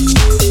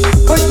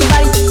 work your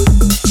body,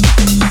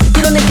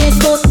 get on the dance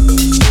floor, work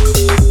your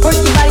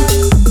body,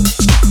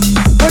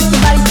 work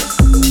your body,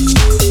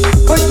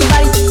 work your body,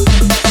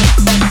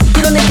 get on the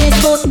dance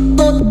floor,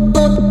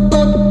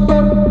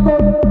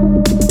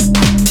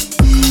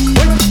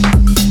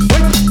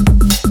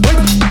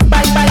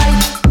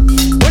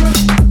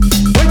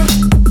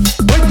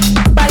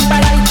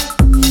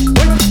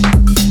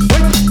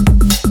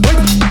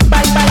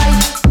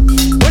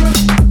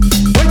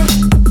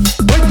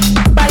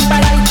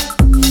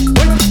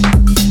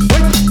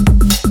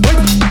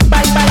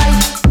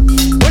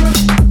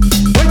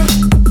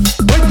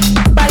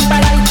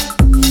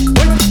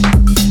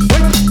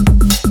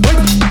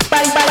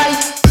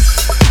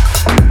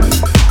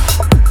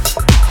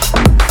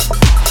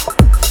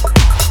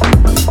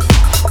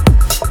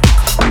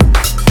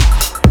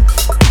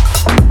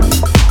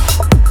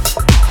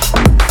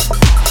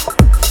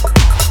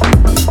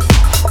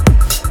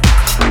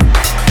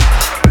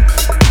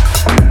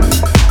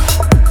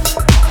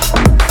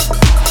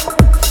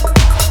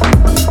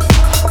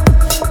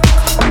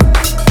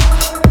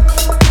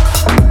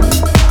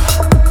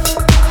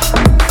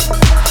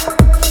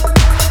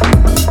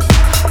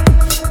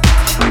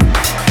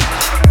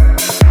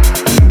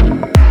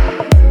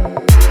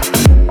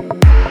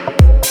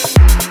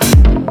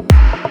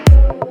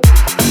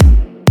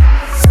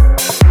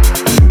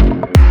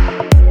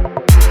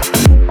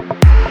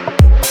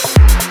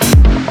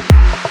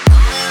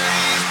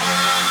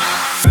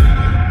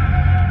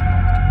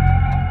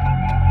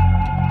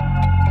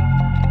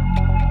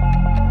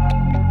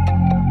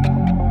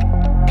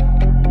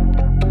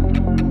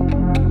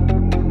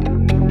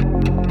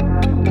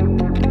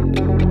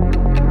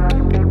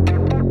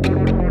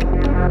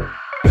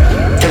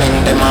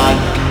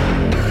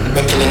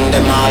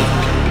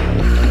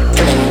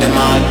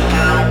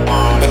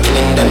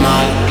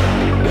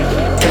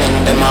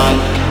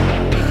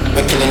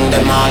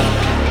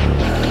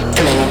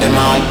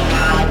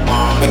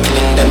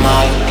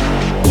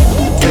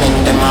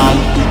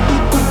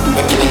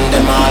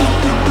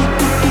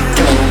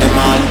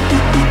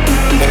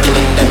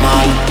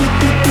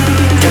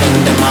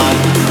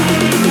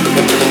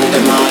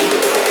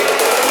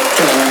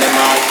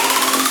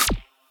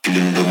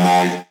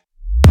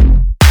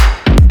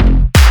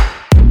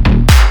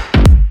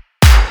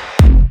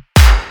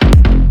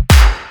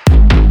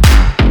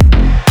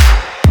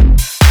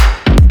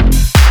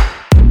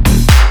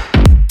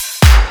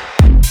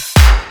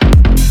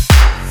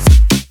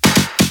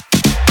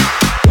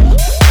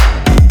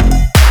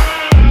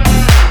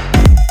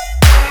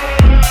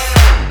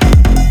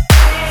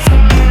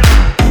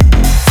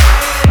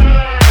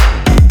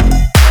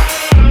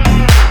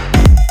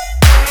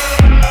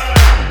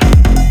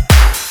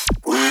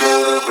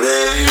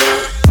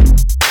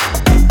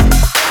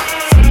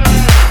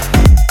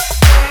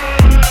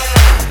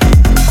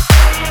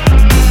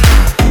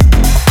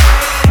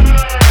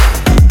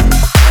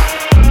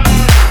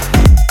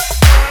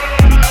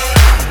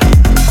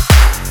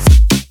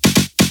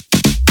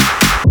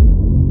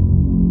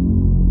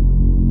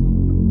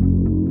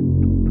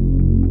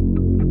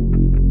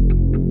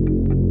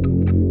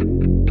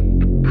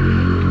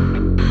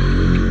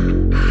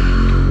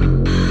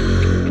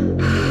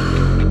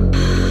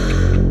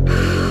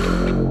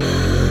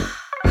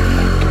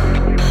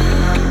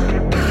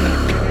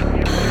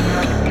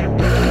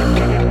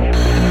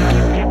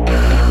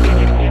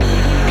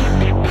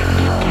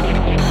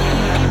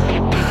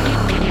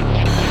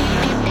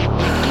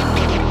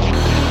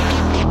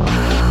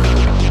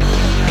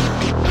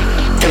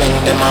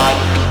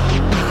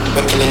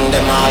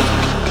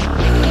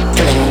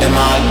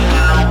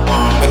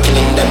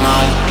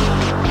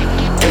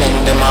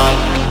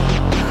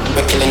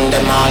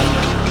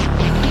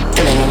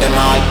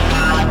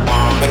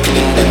 We're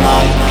killing them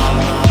all.